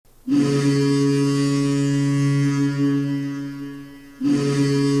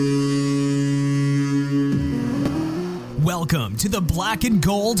to the Black and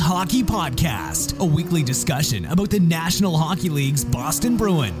Gold Hockey Podcast, a weekly discussion about the National Hockey League's Boston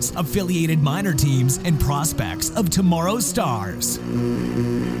Bruins, affiliated minor teams, and prospects of tomorrow's stars. Orr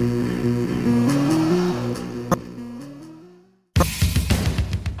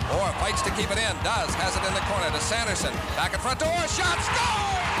fights to keep it in, has it in the corner to Sanderson, back in front to Orr, shot, scores!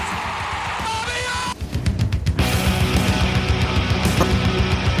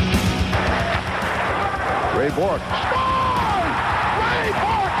 Ray Bourque scores! Ray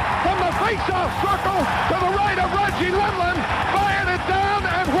Bourque from the face-off circle to the right of Reggie Lemelin, fired it down,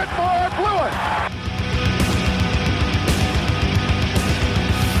 and Whitmore blew it.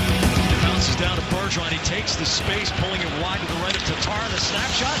 It bounces down to Bergeron. He takes the space, pulling it wide to the right of Tatar. The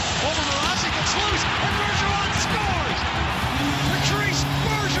snapshot over Mrazek, gets loose, and Bergeron scores! Patrice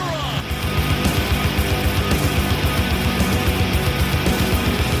Bergeron!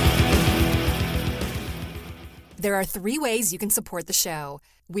 There are 3 ways you can support the show.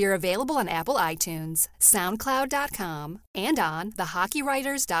 We are available on Apple iTunes, SoundCloud.com, and on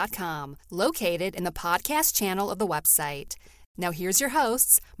thehockeywriters.com, located in the podcast channel of the website. Now here's your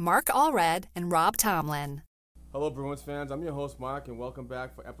hosts, Mark Allred and Rob Tomlin. Hello, Bruins fans. I'm your host, Mark, and welcome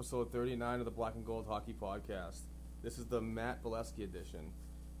back for episode 39 of the Black and Gold Hockey Podcast. This is the Matt Bolesky edition.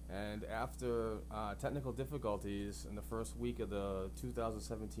 And after technical difficulties in the first week of the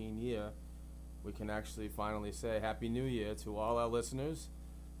 2017 year, we can actually finally say Happy New Year to all our listeners.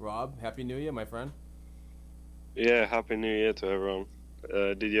 Rob, Happy New Year, my friend. Yeah, Happy New Year to everyone.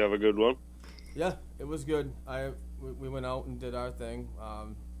 Did you have a good one? Yeah, it was good. We went out and did our thing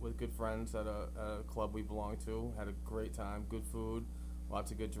with good friends at a club we belong to. Had a great time, good food, lots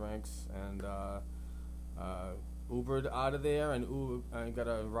of good drinks, and Ubered out of there and got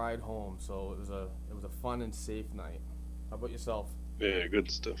a ride home. So it was a fun and safe night. How about yourself? Yeah, good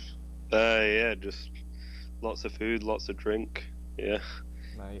stuff. Yeah, just lots of food, lots of drink. Yeah.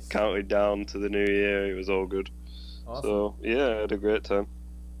 Nice. Counted down to the new year. It was all good. Awesome. So, yeah, I had a great time.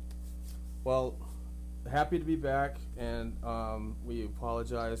 Well, happy to be back, and we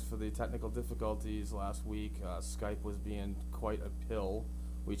apologize for the technical difficulties last week. Skype was being quite a pill.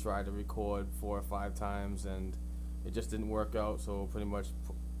 We tried to record 4 or 5 times, and it just didn't work out, so pretty much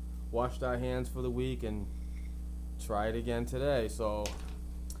washed our hands for the week and tried again today. So,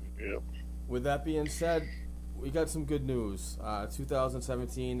 Yep. with that being said, we got some good news.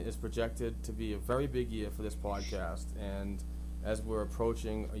 2017 is projected to be a very big year for this podcast, and as we're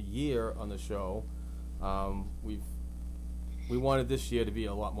approaching a year on the show, we wanted this year to be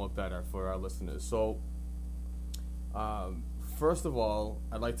a lot more better for our listeners. So, first of all,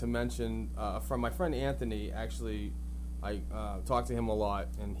 I'd like to mention from my friend Anthony. Actually, I talk to him a lot,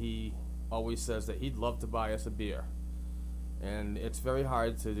 and he always says that he'd love to buy us a beer. And it's very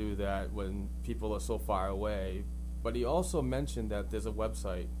hard to do that when people are so far away. But he also mentioned that there's a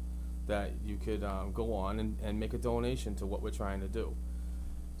website that you could go on and make a donation to what we're trying to do.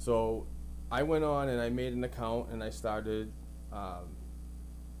 So I went on and I made an account and I started a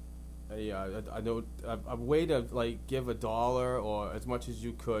way to like give $1 or as much as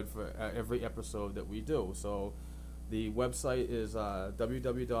you could for every episode that we do. So the website is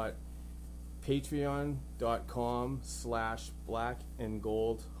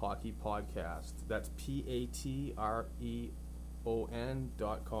patreon.com/blackandgoldhockeypodcast. That's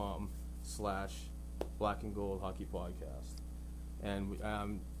patreon.com/blackandgoldhockeypodcast. And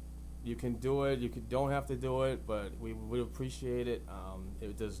you can do it, don't have to do it, but we would appreciate it.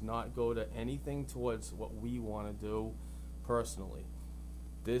 It does not go to anything towards what we want to do personally.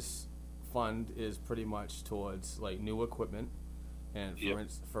 This fund is pretty much towards like new equipment. And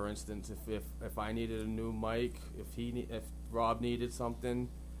for instance, if I needed a new mic, if Rob needed something,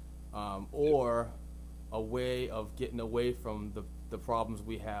 or a way of getting away from the problems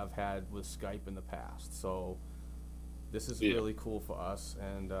we have had with Skype in the past. So this is really cool for us,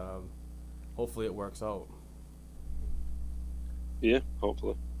 and hopefully it works out. Yeah,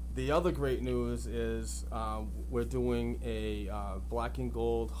 hopefully. The other great news is we're doing a Black and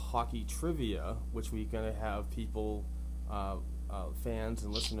Gold hockey trivia, which we're going to have people... fans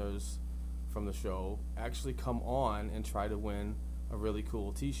and listeners from the show actually come on and try to win a really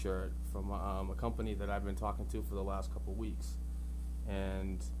cool t-shirt from a company that I've been talking to for the last couple weeks.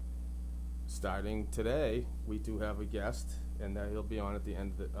 And starting today, we do have a guest, and he'll be on at the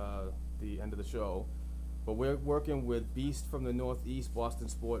end of the show. But we're working with Beast from the Northeast Boston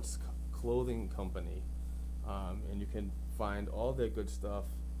Sports Clothing Company, and you can find all their good stuff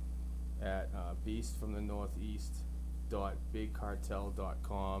at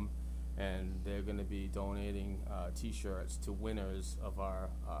beastfromthenortheast.bigcartel.com, and they're going to be donating t-shirts to winners of our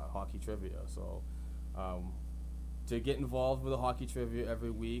hockey trivia. So to get involved with the hockey trivia every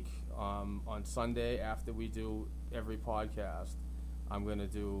week, on Sunday after we do every podcast, I'm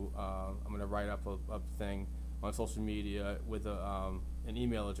gonna write up a thing on social media with an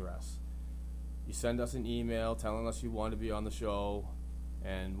email address. You send us an email telling us you want to be on the show,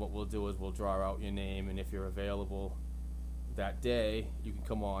 and what we'll do is we'll draw out your name, and if you're available that day, you can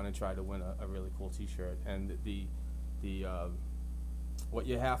come on and try to win a really cool T-shirt. And the what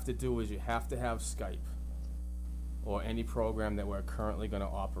you have to do is you have to have Skype or any program that we're currently going to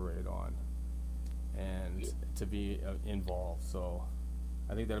operate on, and to be involved. So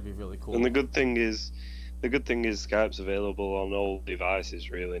I think that'd be really cool. And the good thing is Skype's available on all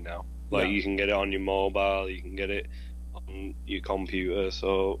devices really now. Like you can get it on your mobile, you can get it on your computer.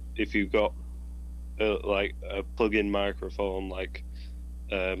 So if you've got like a plug-in microphone, like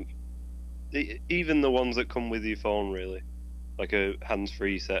even the ones that come with your phone, really, like a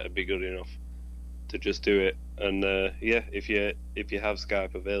hands-free set would be good enough to just do it. And if you have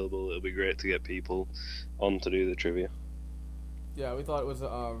Skype available, it'll be great to get people on to do the trivia. Yeah, we thought it was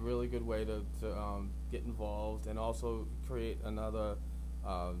a really good way to get involved and also create another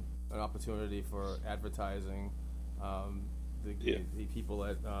an opportunity for advertising. The people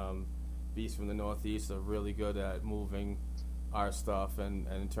at Beast from the Northeast are really good at moving our stuff, and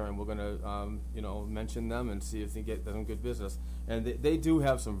in turn we're gonna mention them and see if they get some good business. And they do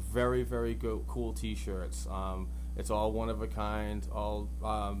have some very, very good, cool T-shirts. It's all one of a kind, all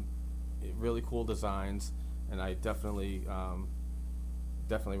really cool designs, and I definitely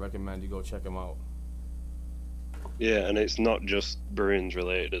recommend you go check them out. Yeah, and it's not just Bruins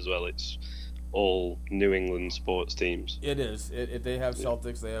related as well. It's all New England sports teams. It is. They have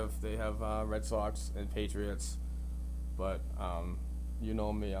Celtics. They have Red Sox and Patriots. But you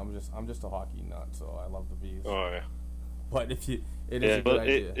know me, I'm just a hockey nut, so I love the Bees. Oh yeah. But it is a good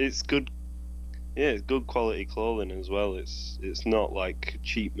idea. It's good. Yeah, it's good quality clothing as well. It's not like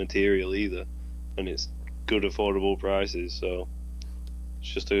cheap material either, and it's good affordable prices. So it's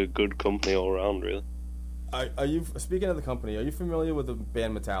just a good company all around, really. Are you, speaking of the company, are you familiar with the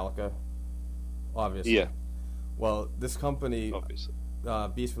band Metallica? Obviously. Yeah. Well, this company, obviously,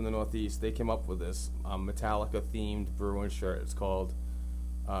 Beast from the Northeast, they came up with this Metallica-themed Bruin shirt. It's called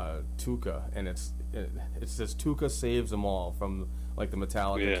Tuca, and it says "Tuca saves them all" from like the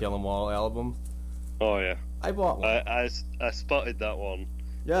Metallica "Kill 'Em All" album. Oh yeah. I bought one. I spotted that one.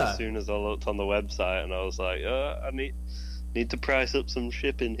 Yeah. As soon as I looked on the website, and I was like, I need to price up some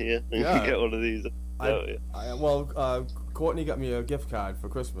shipping here and get one of these. Courtney got me a gift card for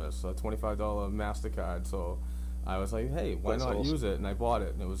Christmas, a $25 MasterCard. So I was like, hey, why not use it? And I bought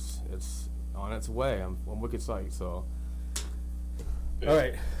it, and it's on its way. I'm wicked psyched. So, all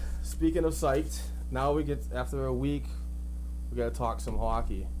right. Speaking of psyched, now we get, after a week, we got to talk some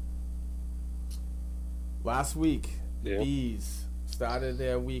hockey. Last week, the Bees started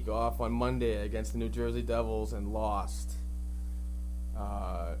their week off on Monday against the New Jersey Devils and lost.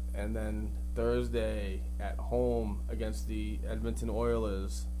 And then Thursday at home against the Edmonton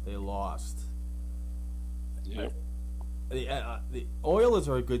Oilers, they lost. Yeah. The Oilers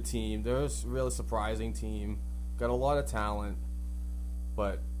are a good team. They're a really surprising team. Got a lot of talent,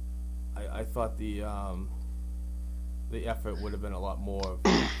 but I thought the effort would have been a lot more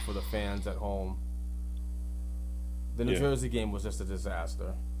for the fans at home. The New Jersey game was just a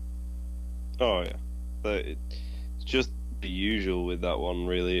disaster. Oh yeah, but it's just the usual with that one.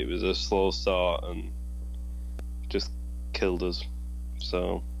 Really, it was a slow start and just killed us.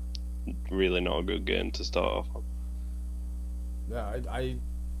 So really not a good game to start off on. Yeah, I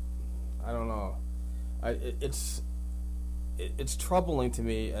don't know. It's troubling to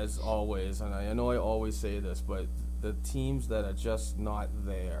me as always, and I know I always say this, but the teams that are just not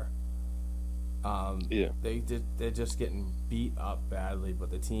there, they're just getting beat up badly.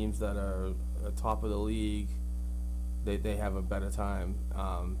 But the teams that are at the top of the league, they have a better time.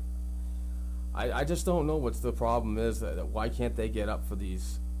 I just don't know what the problem is. That why can't they get up for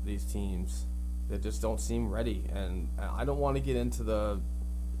these teams? They just don't seem ready, and I don't want to get into the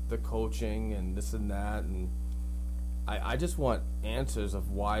coaching and this and that, and I just want answers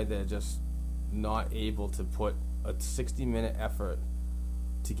of why they're just not able to put a 60-minute effort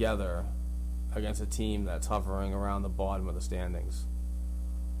together against a team that's hovering around the bottom of the standings.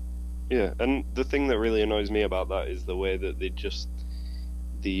 Yeah, and the thing that really annoys me about that is the way that they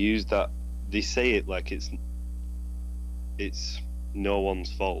use that. They say it like it's no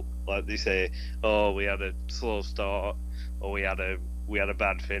one's fault. Like they say, "Oh, we had a slow start," or "We had a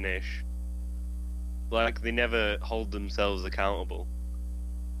bad finish." Like they never hold themselves accountable.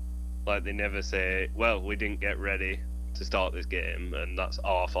 Like they never say, "Well, we didn't get ready to start this game, and that's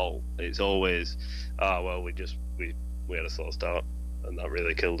our fault." It's always, well, we just we had a slow start, and that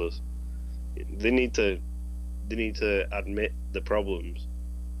really killed us. They need to admit the problems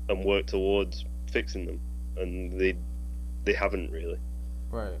and work towards fixing them, and they haven't really.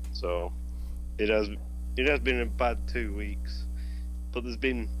 Right. So it has been a bad 2 weeks, but there's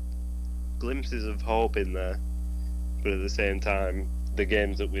been glimpses of hope in there. But at the same time, the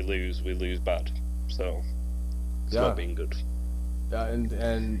games that we lose bad. So it's not been good.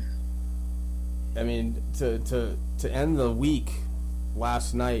 And I mean, to end the week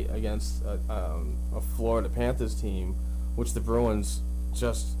last night against a Florida Panthers team, which the Bruins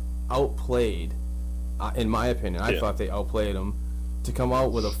just outplayed, in my opinion. I thought they outplayed them. To come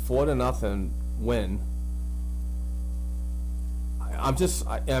out with a 4-0 win. I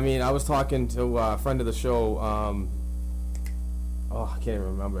was talking to a friend of the show. I can't even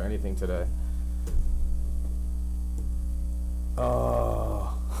remember anything today.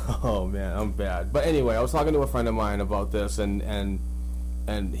 Oh man, I'm bad. But anyway, I was talking to a friend of mine about this, and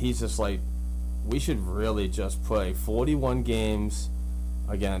he's just like, we should really just play 41 games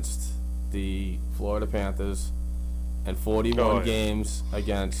against the Florida Panthers and 41 games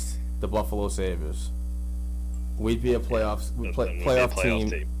against the Buffalo Sabres. We'd be a playoff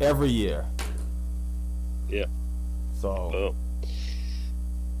team every year. Yeah. So.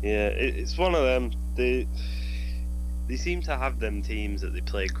 Yeah, it's one of them. They seem to have them teams that they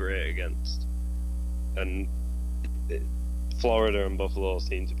play great against, and Florida and Buffalo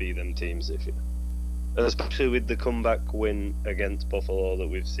seem to be them teams this year. Especially with the comeback win against Buffalo that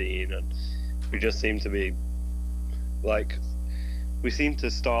we've seen, and we just seem to be like, we seem to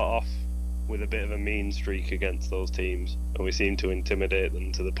start off with a bit of a mean streak against those teams, and we seem to intimidate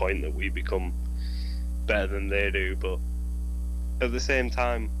them to the point that we become better than they do. But at the same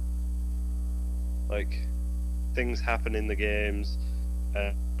time, like, things happen in the games,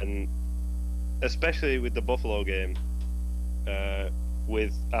 and especially with the Buffalo game,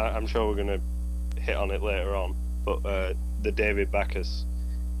 I'm sure we're going to hit on it later on, but the David Backes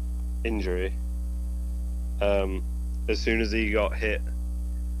injury, as soon as he got hit,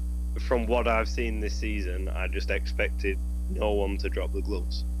 from what I've seen this season, I just expected no one to drop the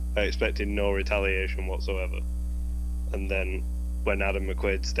gloves. I expected no retaliation whatsoever. And then when Adam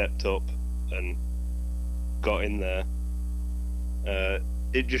McQuaid stepped up and got in there,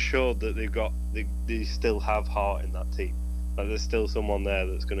 it just showed that they still have heart in that team. Like, there's still someone there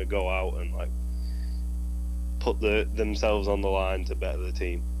that's going to go out and like put themselves on the line to better the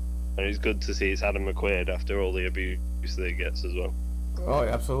team. And it's good to see it's Adam McQuaid after all the abuse that he gets as well. Oh,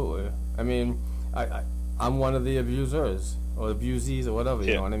 absolutely. I mean, I'm one of the abusers or abusees or whatever.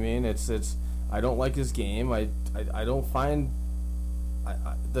 You know what I mean? It's I don't like his game. I don't find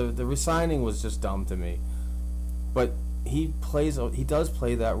the resigning was just dumb to me. But he does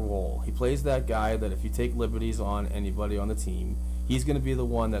play that role. He plays that guy that if you take liberties on anybody on the team, he's going to be the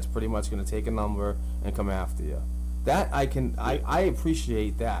one that's pretty much going to take a number and come after you. That I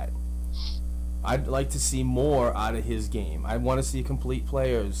appreciate that. I'd like to see more out of his game. I want to see complete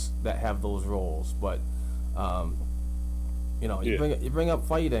players that have those roles. But you bring up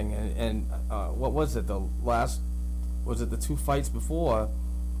fighting and what was it? The 2 fights before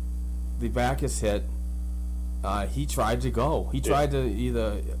the Backes hit? He tried to go. He tried to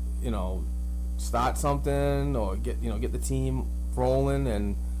either start something or get the team rolling,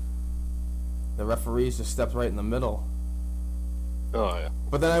 and the referees just stepped right in the middle. Oh yeah.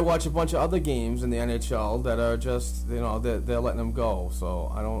 But then I watch a bunch of other games in the NHL that are just they're letting them go.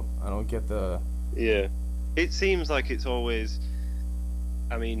 So I don't get the. Yeah, it seems like it's always.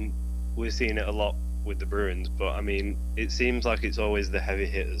 I mean, we're seeing it a lot with the Bruins, but I mean, it seems like it's always the heavy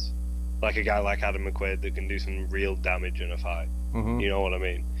hitters, like a guy like Adam McQuaid that can do some real damage in a fight. Mm-hmm. You know what I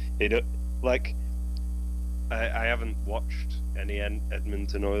mean? I haven't watched any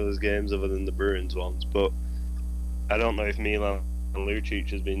Edmonton Oilers games other than the Bruins ones, but I don't know if Milan Lucic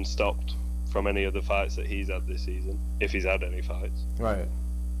has been stopped from any of the fights that he's had this season, if he's had any fights. Right.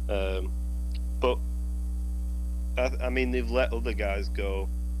 But I mean, they've let other guys go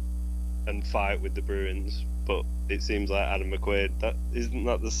and fight with the Bruins, but it seems like Adam McQuaid, isn't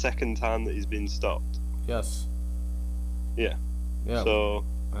that the second time that he's been stopped? Yes. Yeah. Yeah. So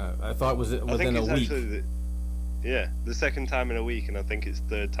I thought within a week. The second time in a week, and I think it's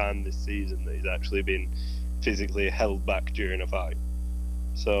third time this season that he's actually been physically held back during a fight.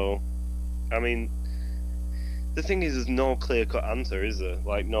 So, I mean, the thing is, there's no clear-cut answer, is there?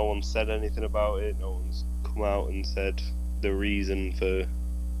 Like, no one said anything about it. No one's come out and said the reason for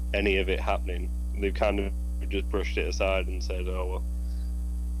any of it happening. They've kind of just brushed it aside and said, oh, well.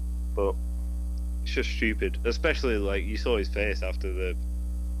 But it's just stupid. Especially, like, you saw his face after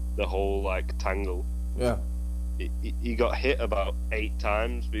the whole, like, tangle. Yeah. he got hit about 8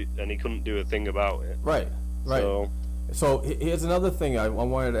 times, and he couldn't do a thing about it. Right. So here's another thing I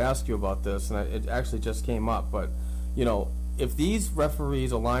wanted to ask you about this, and it actually just came up. But, if these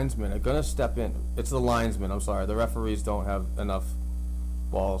referees or linesmen are going to step in, it's the linesmen, I'm sorry. The referees don't have enough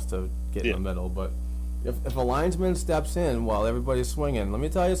balls to get in the middle. But if a linesman steps in while everybody's swinging, let me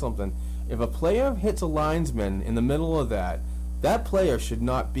tell you something. If a player hits a linesman in the middle of that player should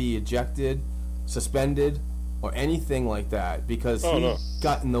not be ejected, suspended, or anything like that because he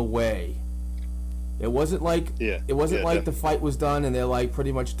got in the way. It wasn't like the fight was done and they're like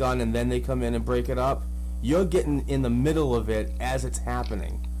pretty much done and then they come in and break it up. You're getting in the middle of it as it's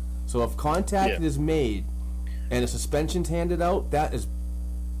happening. So if contact is made and a suspension's handed out, that is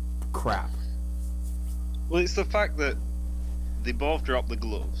crap. Well, it's the fact that they both dropped the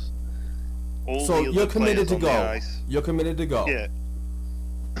gloves. So you're committed to go. You're committed to go. Yeah.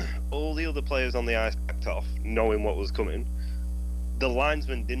 All the other players on the ice backed off, knowing what was coming. The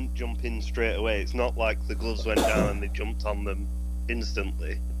linesman didn't jump in straight away. It's not like the gloves went down and they jumped on them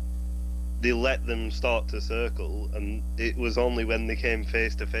instantly. They let them start to circle, and it was only when they came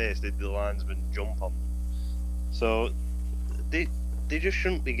face to face did the linesman jump on them. So they just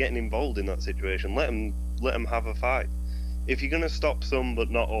shouldn't be getting involved in that situation. Let them have a fight. If you're gonna stop some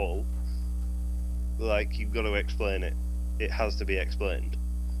but not all, like, you've got to explain it. It has to be explained.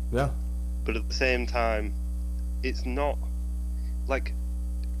 Yeah. But at the same time, it's not like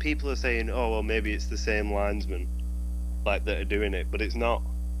people are saying, oh well, maybe it's the same linesmen like that are doing it, but it's not.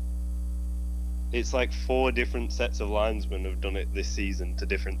 It's like 4 different sets of linesmen have done it this season to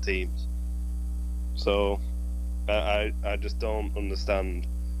different teams. So I just don't understand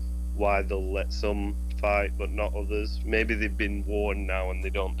why they'll let some fight but not others. Maybe they've been warned now and they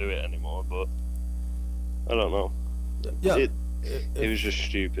don't do it anymore, but I don't know. Yeah. It was just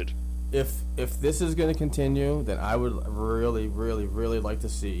stupid. If this is going to continue, then I would really, really, really like to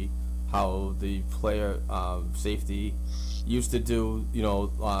see how the player safety used to do,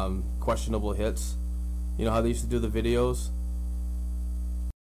 questionable hits. You know how they used to do the videos?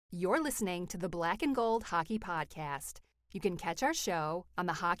 You're listening to the Black and Gold Hockey Podcast. You can catch our show on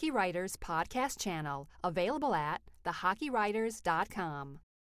the Hockey Writers Podcast channel, available at thehockeywriters.com.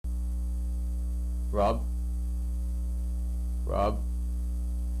 Rob?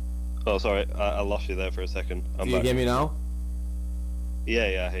 Oh, sorry, I lost you there for a second. Do you hear me now?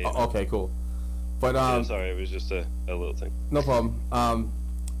 Yeah, I hear you. Okay, cool. But sorry, it was just a little thing. No problem.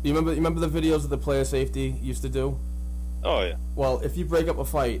 You remember the videos that the player safety used to do? Oh yeah. Well, if you break up a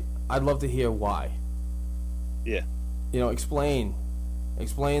fight, I'd love to hear why. Yeah. Explain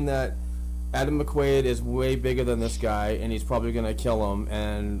that Adam McQuaid is way bigger than this guy, and he's probably gonna kill him.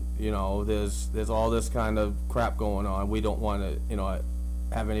 And there's all this kind of crap going on. We don't want to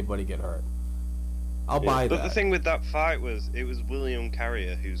have anybody get hurt. I'll buy that. But the thing with that fight was it was William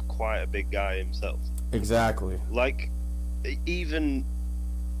Carrier, who's quite a big guy himself. Exactly. Like, even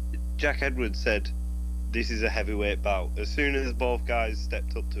Jack Edwards said, this is a heavyweight bout. As soon as both guys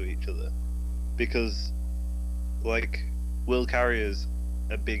stepped up to each other. Because, like, Will Carrier's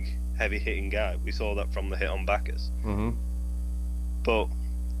a big, heavy-hitting guy. We saw that from the hit on Bacchus. Mm-hmm. But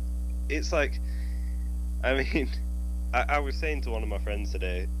it's like, I mean, I was saying to one of my friends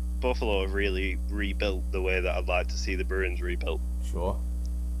today, Buffalo have really rebuilt the way that I'd like to see the Bruins rebuilt. Sure.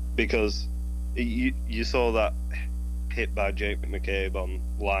 Because you saw that hit by Jake McCabe on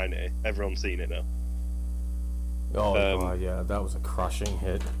Line. Everyone's seen it now. Oh, God, yeah, that was a crushing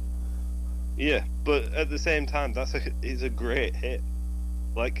hit. Yeah, but at the same time, it's a great hit.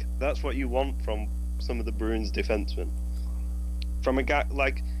 Like, that's what you want from some of the Bruins defensemen. From a guy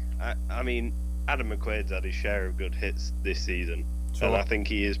like, I mean, Adam McQuaid's had his share of good hits this season. Sure. And I think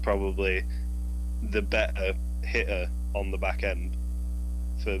he is probably the better hitter on the back end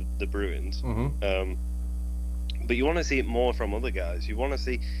for the Bruins. Mm-hmm. But you want to see it more from other guys. You want to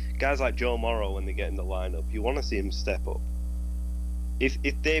see guys like Joe Morrow when they get in the lineup. You want to see him step up. If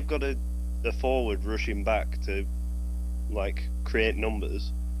they've got a forward rushing back to, like, create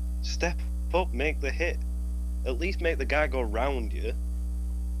numbers, step up, make the hit. At least make the guy go round you.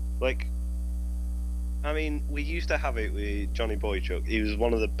 Like, I mean, we used to have it with Johnny Boychuk. He was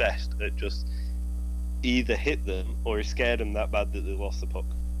one of the best at just either hit them or he scared them that bad that they lost the puck.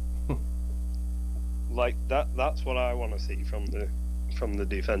 Like, that's what I want to see from the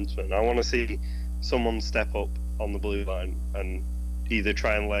defenseman. I want to see someone step up on the blue line and either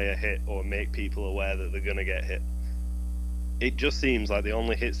try and lay a hit or make people aware that they're going to get hit. It just seems like the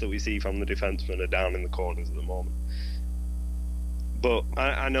only hits that we see from the defenseman are down in the corners at the moment. But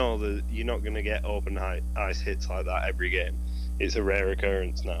I know that you're not going to get open ice hits like that every game. It's a rare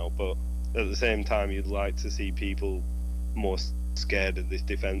occurrence now, but at the same time, you'd like to see people more scared of this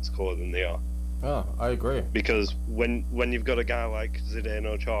defense core than they are. Oh, I agree. Because when you've got a guy like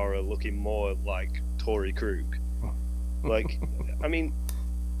Zdeno Chara looking more like Torrey Krug, like, I mean,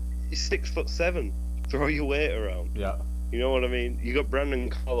 he's 6'7". Throw your weight around. Yeah. You know what I mean? You got Brandon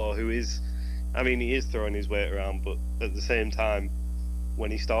Collor, who is, I mean, he is throwing his weight around, but at the same time,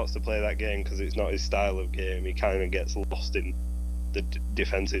 when he starts to play that game, because it's not his style of game, he kind of gets lost in the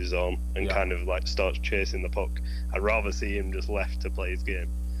defensive zone and kind of like starts chasing the puck. I'd rather see him just left to play his game.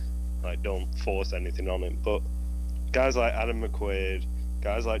 Like, don't force anything on him. But guys like Adam McQuaid,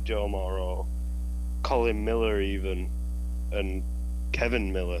 guys like Joe Morrow, Colin Miller even, and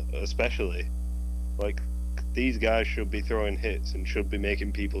Kevin Miller especially, like, these guys should be throwing hits and should be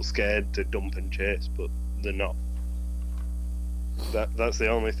making people scared to dump and chase, but they're not. That's the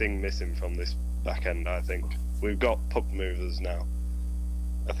only thing missing from this back end, I think. We've got puck movers now.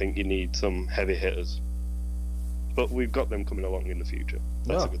 I think you need some heavy hitters. But we've got them coming along in the future.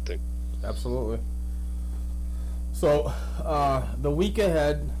 That's a good thing. Absolutely. So, the week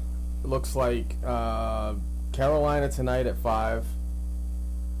ahead looks like Carolina tonight at 5.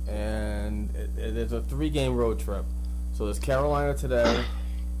 And it is a 3-game road trip. So there's Carolina today,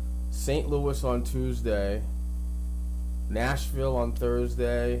 St. Louis on Tuesday, Nashville on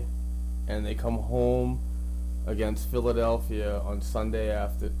Thursday, and they come home against Philadelphia on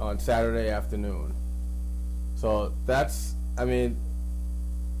Saturday afternoon. So that's, I mean,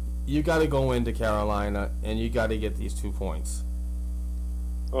 you got to go into Carolina and you got to get these 2 points.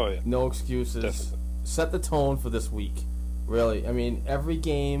 Oh yeah. No excuses. Definitely. Set the tone for this week. Really, I mean, every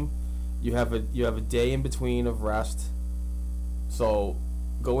game you have a day in between of rest. So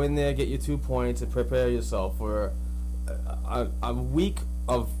go in there, get your 2 points, and prepare yourself for a week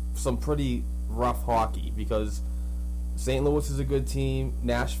of some pretty rough hockey, because St. Louis is a good team.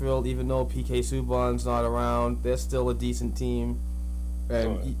 Nashville, even though PK Subban's not around, they're still a decent team.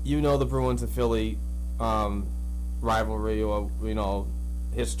 And you know the Bruins and Philly rivalry, or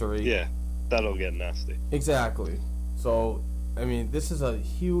history. Yeah, that'll get nasty. Exactly. So, I mean, this is a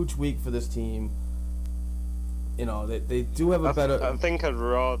huge week for this team. You know, they do have a better... I think I'd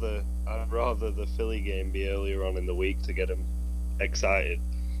rather the Philly game be earlier on in the week to get them excited.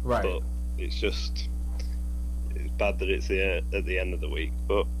 Right. But it's bad that it's at the end of the week.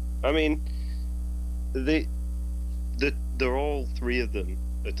 But, I mean, they're all 3 of them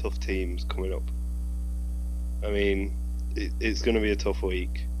are tough teams coming up. I mean, it's going to be a tough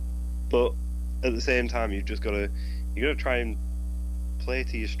week. But at the same time, you've just got to... You got to try and play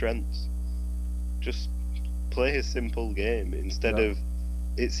to your strengths. Just play a simple game instead of.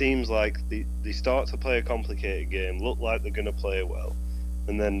 It seems like they start to play a complicated game, look like they're going to play well,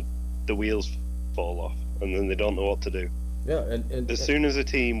 and then the wheels fall off, and then they don't know what to do. Yeah, and as soon as a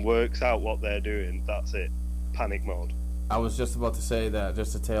team works out what they're doing, that's it. Panic mode. I was just about to say that,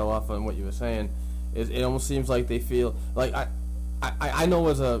 just to tail off on what you were saying. It almost seems like they feel like I know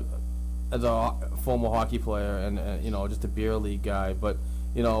as a former hockey player and just a beer league guy, but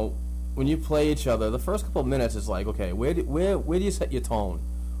when you play each other, the first couple of minutes is like, okay, where do you set your tone?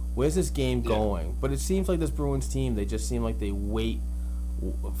 Where's this game going? But it seems like this Bruins team, they just seem like they wait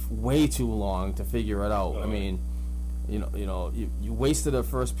way too long to figure it out. I mean, you wasted the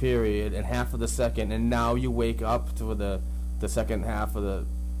first period and half of the second, and now you wake up to the second half of the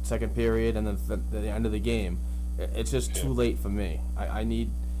second period and then the end of the game. It's just too late for me. I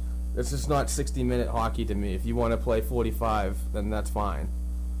need. This is not 60-minute hockey to me. If you want to play 45, then that's fine.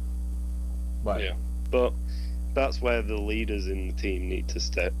 But that's where the leaders in the team need to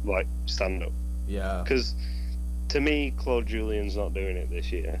stand up. Yeah. Because to me, Claude Julien's not doing it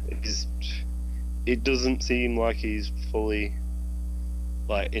this year. It doesn't seem like he's fully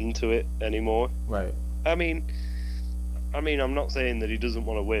into it anymore. Right. I mean, I'm not saying that he doesn't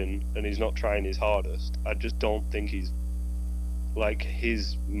want to win and he's not trying his hardest. I just don't think he's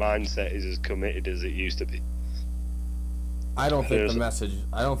his mindset is as committed as it used to be. I don't think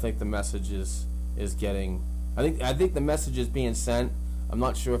the message is getting. I think the message is being sent. I'm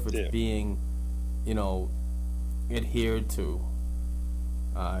not sure if it's being, adhered to.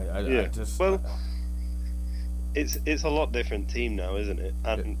 It's a lot different team now, isn't it?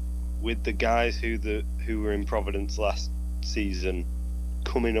 And with the guys who were in Providence last season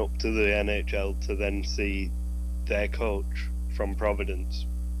coming up to the NHL to then see their coach from Providence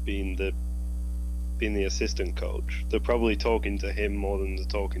being the assistant coach, they're probably talking to him more than they're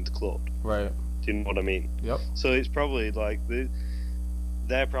talking to Claude. Right. Do you know what I mean? Yep. So it's probably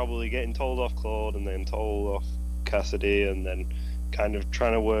they're probably getting told off Claude and then told off Cassidy and then kind of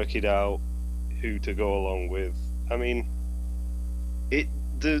trying to work it out who to go along with. I mean,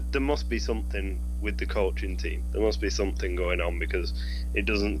 there must be something with the coaching team. There must be something going on because it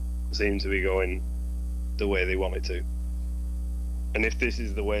doesn't seem to be going the way they want it to. And if this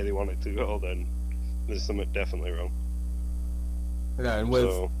is the way they want it to go, then there's something definitely wrong. Yeah, and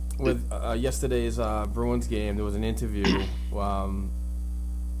with yesterday's Bruins game, there was an interview from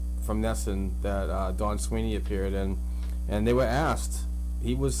NESN that Don Sweeney appeared in, and they were asked.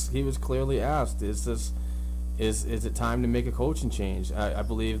 He was clearly asked, is it time to make a coaching change? I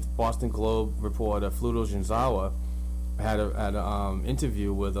believe Boston Globe reporter Fluto Ginzawa had an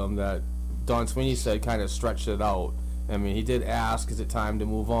interview with him that Don Sweeney said kind of stretched it out. I mean, he did ask, is it time to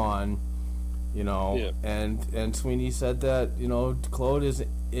move on? You know, yeah. and Sweeney said that, you know, Claude is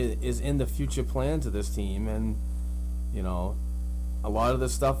in the future plans of this team, and, you know, a lot of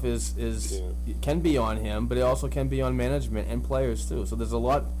this stuff is can be on him, but it also can be on management and players too. So there's a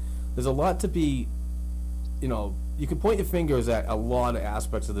lot to be, you know, you can point your fingers at a lot of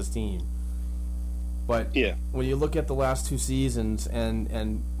aspects of this team. But when you look at the last two seasons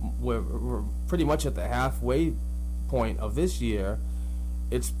and we're pretty much at the halfway point of this year,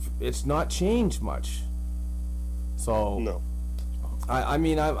 it's not changed much. So no. I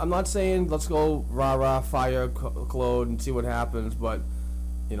mean, I'm not saying let's go rah-rah, fire Claude and see what happens, but,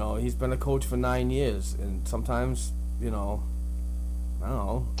 you know, he's been a coach for 9 years, and sometimes, you know, I don't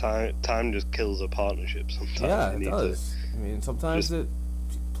know. Time just kills a partnership sometimes. Yeah, it does. I mean, sometimes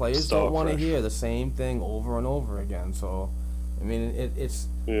players don't want to hear the same thing over and over again, so, I mean,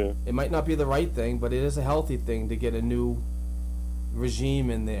 it might not be the right thing, but it is a healthy thing to get a new regime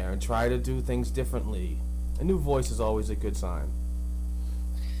in there and try to do things differently. A new voice is always a good sign.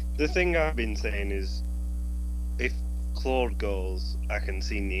 The thing I've been saying is, if Claude goes, I can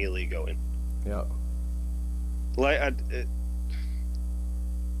see Neely going. Yeah. Like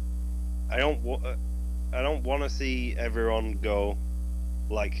I don't want to see everyone go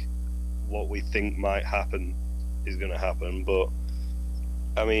like what we think might happen is going to happen, but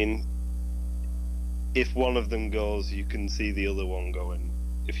I mean, if one of them goes, you can see the other one going,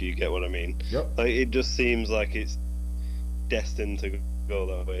 if you get what I mean. Yep. Like, it just seems like it's destined to go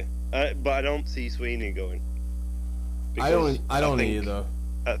that way. But I don't see Sweeney going. I don't either.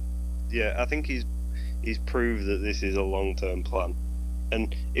 I think he's proved that this is a long-term plan.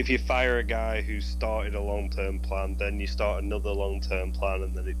 And if you fire a guy who started a long-term plan, then you start another long-term plan,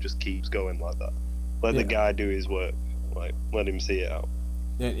 and then it just keeps going like that. Let the guy do his work. Like, let him see it out.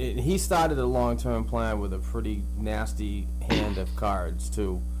 And he started a long-term plan with a pretty nasty hand of cards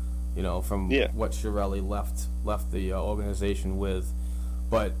too, you know, from what Chiarelli left the organization with.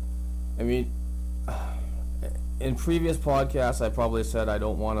 But I mean, in previous podcasts, I probably said I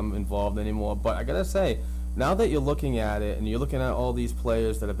don't want him involved anymore. But I gotta say, now that you're looking at it and you're looking at all these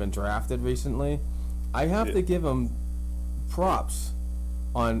players that have been drafted recently, I have to give him props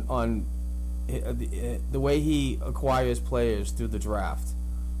on the way he acquires players through the draft.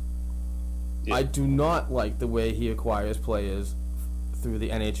 Yeah. I do not like the way he acquires players through the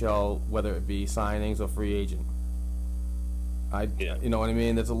NHL, whether it be signings or free agent. You know what I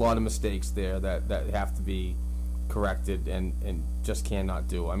mean? There's a lot of mistakes there that have to be corrected and just cannot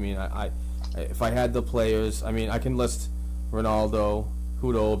do. I mean, I if I had the players, I mean, I can list Ronaldo,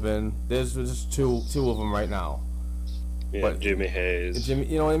 Khudobin. There's just two of them right now. Yeah, but Jimmy Hayes.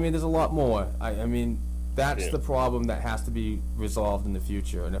 You know what I mean? There's a lot more. I mean, that's the problem that has to be resolved in the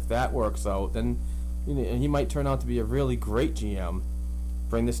future. And if that works out, then he might turn out to be a really great GM.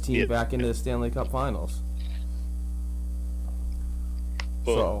 Bring this team back into the Stanley Cup Finals.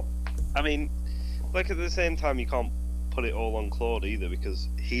 But, so, I mean, like at the same time, you can't put it all on Claude either, because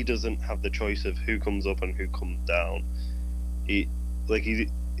he doesn't have the choice of who comes up and who comes down. He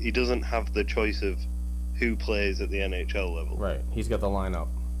doesn't have the choice of who plays at the NHL level. Right. He's got the lineup.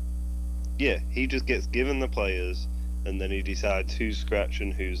 Yeah, he just gets given the players, and then he decides who's scratch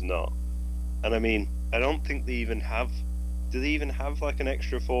and who's not. And I mean, I don't think they even have... Do they even have like an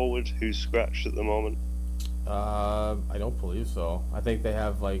extra forward who's scratched at the moment? I don't believe so. I think they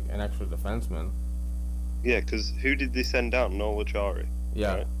have like an extra defenseman. Yeah, because who did they send out? Noel Acciari.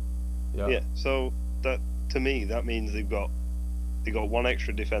 Yeah. Right? Yeah. Yeah. So that, to me, that means they got one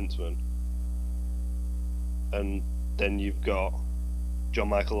extra defenseman, and then you've got John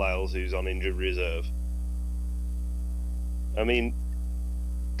Michael Lyles, who's on injured reserve. I mean,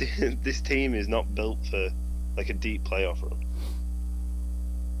 this team is not built for like a deep playoff run.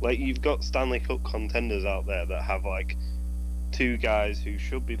 Like, you've got Stanley Cup contenders out there that have like two guys who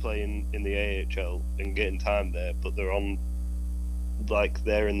should be playing in the AHL and getting time there, but they're on, like,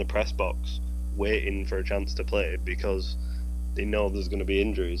 they're in the press box waiting for a chance to play because they know there's going to be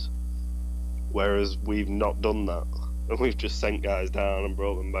injuries. Whereas we've not done that. and we've just sent guys down and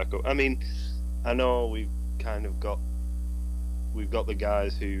brought them back up. I mean, I know we've got the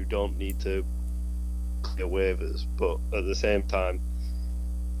guys who don't need to clear waivers, but at the same time,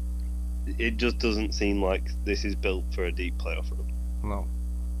 it just doesn't seem like this is built for a deep playoff run. No.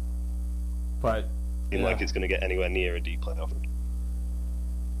 But like it's going to get anywhere near a deep playoff run.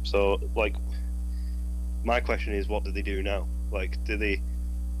 So, like, my question is, what do they do now? Like, do they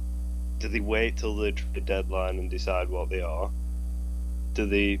wait till the trade deadline and decide what they are? Do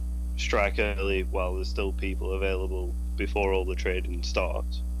they strike early while there's still people available before all the trading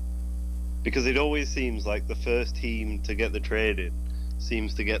starts? Because it always seems like the first team to get the trade in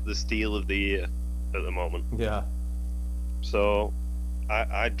seems to get the steal of the year at the moment. Yeah. So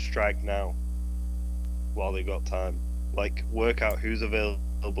I'd strike now while they got time. Like, work out who's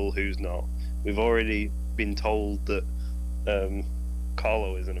available, who's not. We've already been told that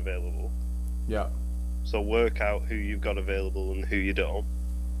Carlo isn't available. Yeah. So work out who you've got available and who you don't,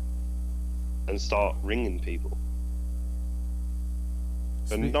 and start ringing people.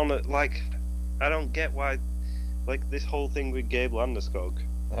 And I don't get why, like, this whole thing with Gabe Landeskog.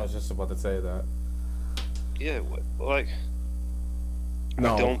 I was just about to say that. Yeah, like,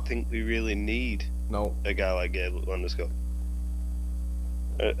 no. I don't think we really need a guy like Gabe Landeskog.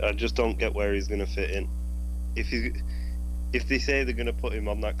 I just don't get where he's going to fit in. If they say they're going to put him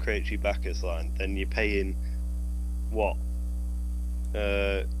on that Krejci Backus line, then you're paying, what?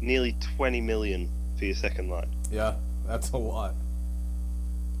 Nearly 20 million for your second line. Yeah, that's a lot.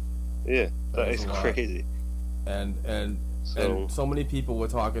 Yeah, that is crazy. And so many people were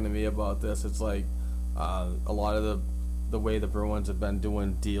talking to me about this. It's like a lot of the way the Bruins have been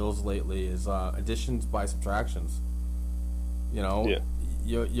doing deals lately is additions by subtractions. You know,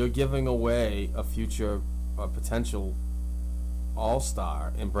 you're giving away a future potential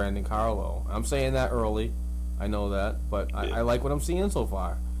all-star in Brandon Carlo. I'm saying that early. I know that, but I like what I'm seeing so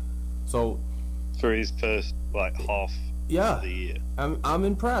far. So for his first half of the year, I'm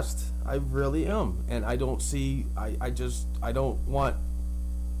impressed. I really am, and I don't see. I don't want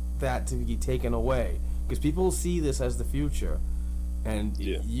that to be taken away, because people see this as the future, and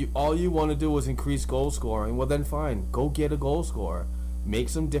all you want to do is increase goal scoring. Well, then fine, go get a goal scorer, make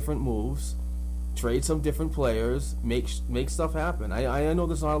some different moves, trade some different players, make stuff happen. I know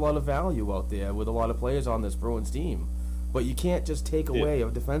there's not a lot of value out there with a lot of players on this Bruins team, but you can't just take away a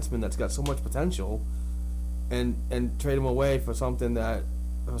defenseman that's got so much potential and trade him away for something that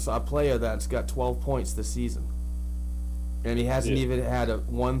a player that's got 12 points this season, and he hasn't even had a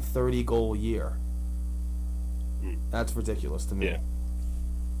 130 goal year. That's ridiculous to me. Yeah.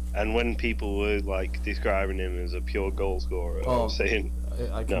 And when people were describing him as a pure goal scorer, I was saying,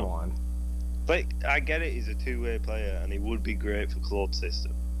 come on. Like, I get it, he's a two-way player, and he would be great for Claude's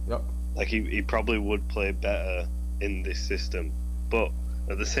system. Yep. Like, he probably would play better in this system. But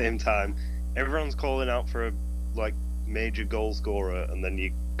at the same time, everyone's calling out for a major goal scorer, and then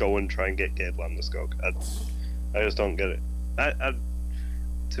you go and try and get Gabe Landeskog. I just don't get it.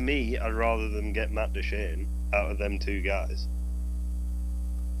 To me, I'd rather them get Matt Duchene out of them two guys.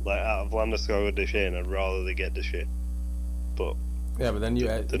 Out of Landeskog or Duchene, I'd rather they get Duchene. But yeah, but then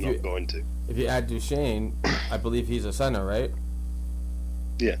they're not going to. If you add Duchene, I believe he's a center, right?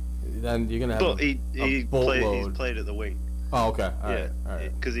 Yeah. Then you're gonna have. But he's played at the wing. Oh, okay. All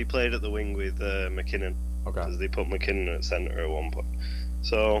right. Because he played at the wing with McKinnon. Okay. Because they put McKinnon at center at one point.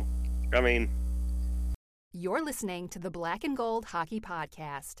 So, I mean. You're listening to the Black and Gold Hockey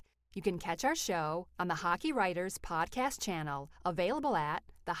Podcast. You can catch our show on the Hockey Writers Podcast channel, available at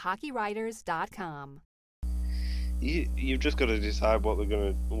thehockeywriters.com. You've just got to decide what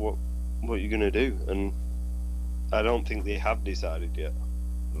you're gonna do, and I don't think they have decided yet.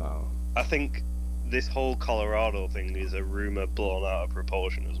 No. I think this whole Colorado thing is a rumor blown out of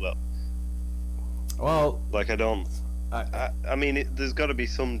proportion as well. Well, I mean, there's got to be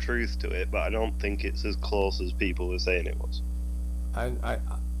some truth to it, but I don't think it's as close as people were saying it was.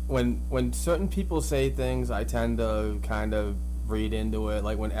 When certain people say things, I tend to kind of read into it.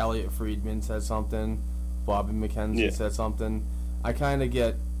 Like when Elliot Friedman said something, Bobby McKenzie said something, I kind of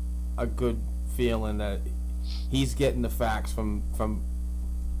get a good feeling that he's getting the facts from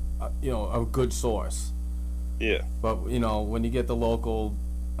a good source. Yeah. But when you get the local,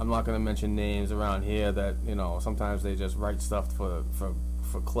 I'm not going to mention names around here that sometimes they just write stuff for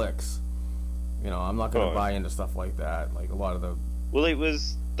clicks. I'm not going to buy into stuff like that. Like a lot of the. Well,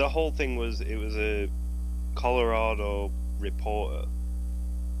 the whole thing was a Colorado reporter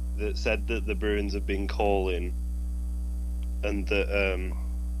that said that the Bruins have been calling, and that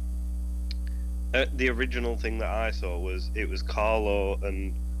the original thing that I saw was it was Carlo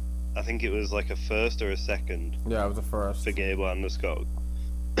and I think it was like a first or a second. Yeah, it was a first. For Gabe Landeskog.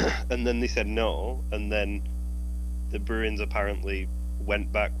 And then they said no, and then the Bruins apparently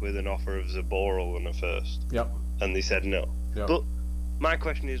went back with an offer of Zaboral and a first. Yep. And they said no. Yep. But my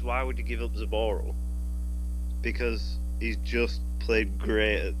question is, why would you give up Zaboral? Because he's just played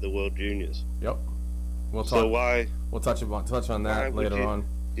great at the World Juniors. Yep. We'll touch on that later on.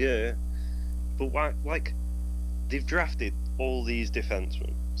 Yeah. But why? Like, they've drafted all these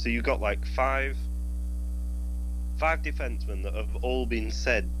defensemen. So you've got like five defensemen that have all been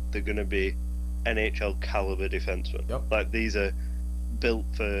said they're going to be NHL caliber defensemen. Yep. Like, these are built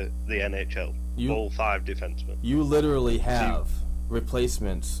for the NHL. All 5 defensemen. You literally have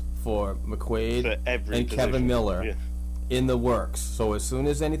replacements for McQuaid for every and position. Kevin Miller in the works. So as soon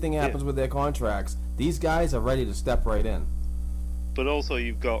as anything happens with their contracts, these guys are ready to step right in. But also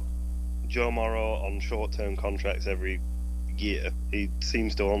you've got Joe Morrow on short-term contracts every year. He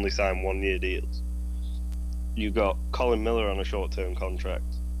seems to only sign 1-year deals. You've got Colin Miller on a short-term contract.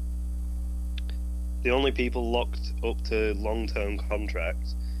 The only people locked up to long-term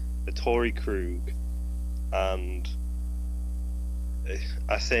contracts are Torrey Krug and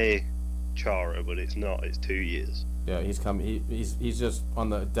I say Chara, but it's not. It's 2 years. Yeah, he's coming. He's just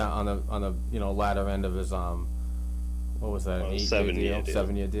on the latter end of his what was that? An 7-year deal.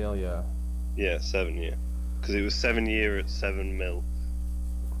 7-year deal. Yeah. Yeah, 7-year. Because it was 7-year at $7 million,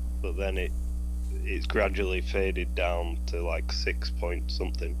 but then it's gradually faded down to like 6 point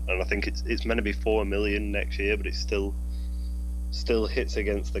something, and I think it's meant to be $4 million next year, but it still hits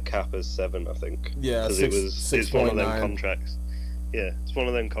against the cap as 7, I think. Yeah, because it's one of them contracts. Yeah, it's one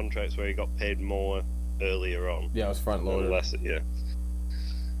of them contracts where he got paid more earlier on. Yeah, it was front loaded. Less, yeah.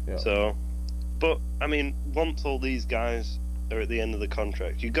 So, but I mean, once all these guys are at the end of the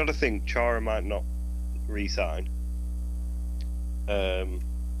contract, you've got to think Chara might not re-sign. I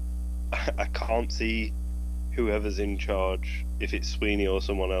can't see whoever's in charge, if it's Sweeney or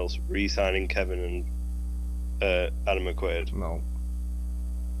someone else, re-signing Kevin and Adam McQuaid. No.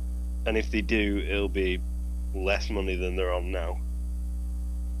 And if they do, it'll be less money than they're on now.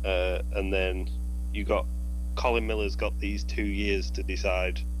 And then you got Colin Miller's got these 2 years to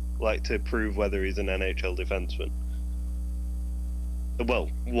decide, like, to prove whether he's an NHL defenseman. Well,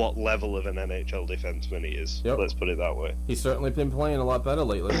 what level of an NHL defenseman he is. Yep. Let's put it that way. He's certainly been playing a lot better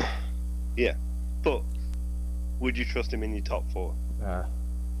lately. Yeah, but would you trust him in your top 4?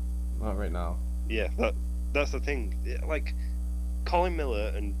 Not right now. Yeah, that's the thing. Like, Colin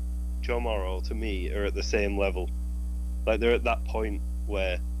Miller and Joe Morrow, to me, are at the same level. Like, they're at that point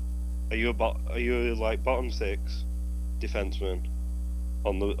where are you like bottom 6 defenseman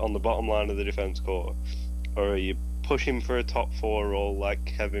on the bottom line of the defense core, or are you pushing for a top 4 role like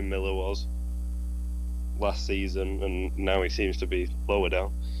Kevin Miller was last season, and now he seems to be lower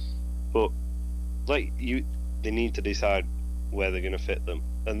down? But like they need to decide where they're going to fit them.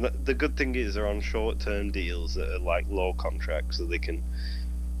 And the good thing is they're on short-term deals that are like low contracts, so they can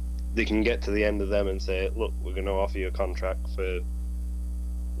get to the end of them and say, look, we're going to offer you a contract for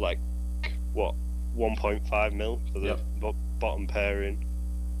like what, 1.5 mil for the bottom pairing.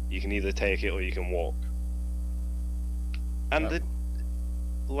 You can either take it or you can walk. And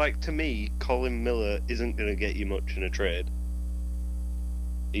like, to me, Colin Miller isn't going to get you much in a trade.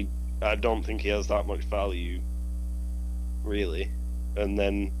 I don't think he has that much value, really. And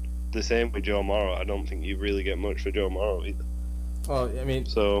then the same with Joe Morrow. I don't think you really get much for Joe Morrow either. Well, I mean,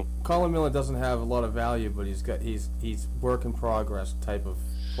 so Colin Miller doesn't have a lot of value, but he's work in progress type of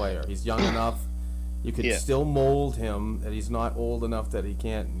player. He's young enough. You could still mold him, that he's not old enough that he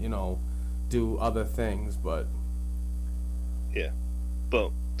can't, do other things, but... Yeah.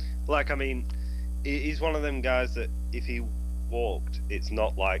 But, like, I mean, he's one of them guys that if he walked, it's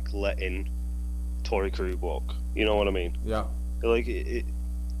not like letting Torrey Krug walk. You know what I mean? Yeah. Like,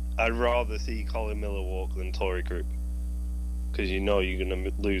 I'd rather see Colin Miller walk than Torrey Krug. Because you're going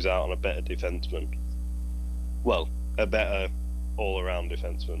to lose out on a better defenseman. Well, a better all-around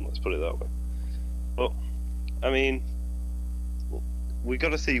defenseman, let's put it that way. But, I mean, we got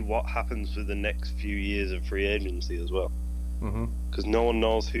to see what happens with the next few years of free agency as well. Because no one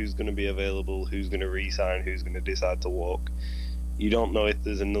knows who's going to be available, who's going to re-sign, who's going to decide to walk. You don't know if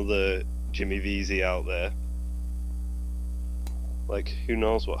there's another Jimmy Vesey out there. Like, who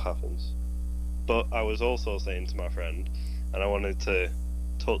knows what happens. But I was also saying to my friend, and I wanted to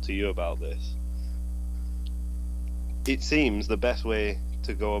talk to you about this, it seems the best way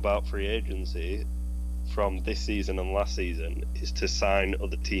to go about free agency from this season and last season is to sign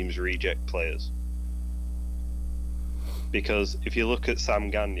other teams' reject players. Because if you look at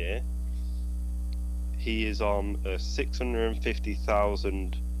Sam Gagner, he is on a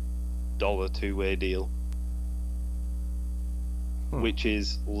 $650,000 two-way deal, which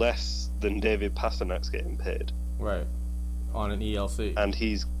is less than David Pasternak's getting paid. Right. On an ELC.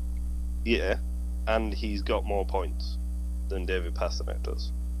 And he's got more points than David Pasternak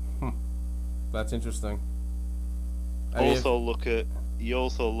does. That's interesting. You also look at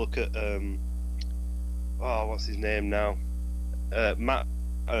what's his name now? Matt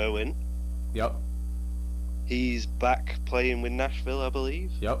Irwin. Yep. He's back playing with Nashville, I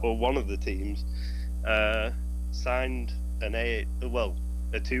believe. Yep. Or one of the teams. Signed a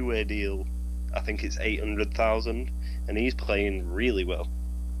two-way deal. I think it's 800,000, and he's playing really well.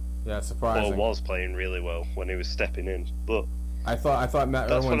 Yeah, it's surprising. Or was playing really well when he was stepping in. But I thought Matt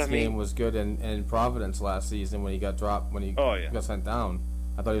Irwin's game was good in Providence last season when he got dropped, when he got sent down.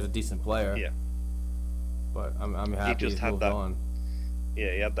 I thought he was a decent player. Yeah. But I'm happy he's moved on.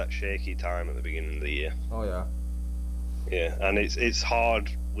 Yeah, he had that shaky time at the beginning of the year. Oh yeah. Yeah, and it's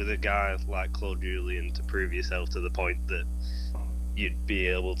hard with a guy like Claude Julien to prove yourself to the point that you'd be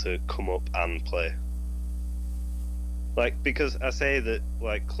able to come up and play. Like, because I say that,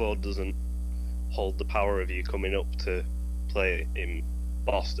 like, Claude doesn't hold the power of you coming up to play in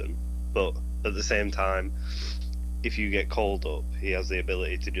Boston, but at the same time, if you get called up, he has the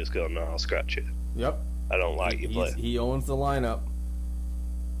ability to just go, no, I'll scratch it. Yep. I don't like your play. He owns the lineup.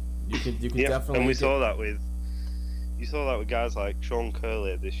 You can definitely. And we saw that with guys like Sean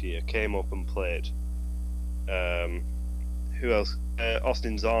Curley this year. Came up and played. Who else?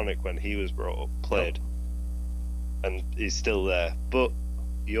 Austin Zarnik, when he was brought up, played, and he's still there. But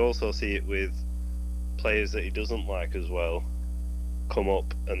you also see it with players that he doesn't like as well. Come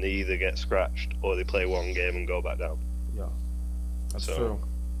up and they either get scratched or they play one game and go back down. Yeah, that's true.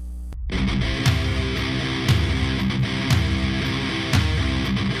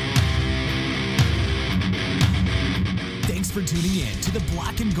 Thanks for tuning in to the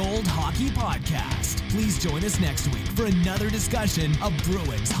Black and Gold Hockey Podcast. Please join us next week for another discussion of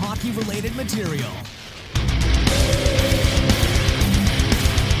Bruins hockey-related material.